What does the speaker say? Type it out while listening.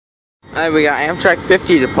Alright, we got Amtrak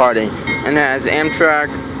 50 departing, and it has Amtrak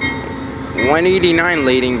 189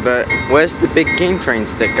 leading, but where's the big game train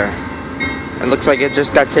sticker? It looks like it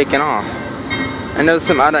just got taken off. I know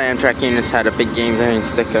some other Amtrak units had a big game train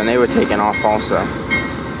sticker, and they were taken off also.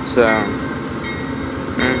 So,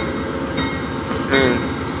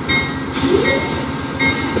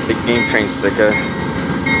 just the big game train sticker.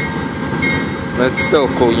 But it's still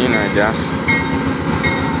a cool unit, I guess.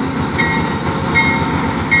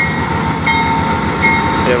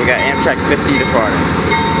 Yeah, we got Amtrak 50 departing.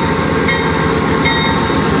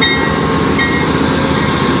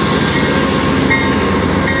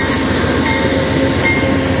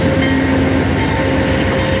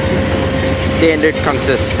 Standard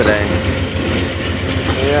consists today.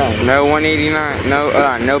 Yeah, no 189,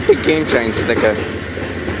 no big game train sticker.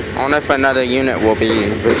 I don't know if another unit will be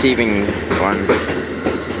receiving one.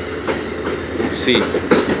 See.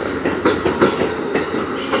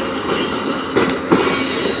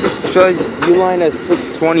 So U-Line is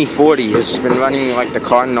 62040 has been running like the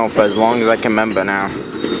Cardinal for as long as I can remember now.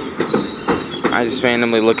 I just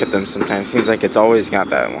randomly look at them sometimes. Seems like it's always got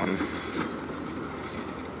that one.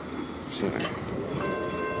 So,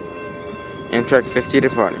 Amtrak 50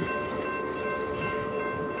 departing.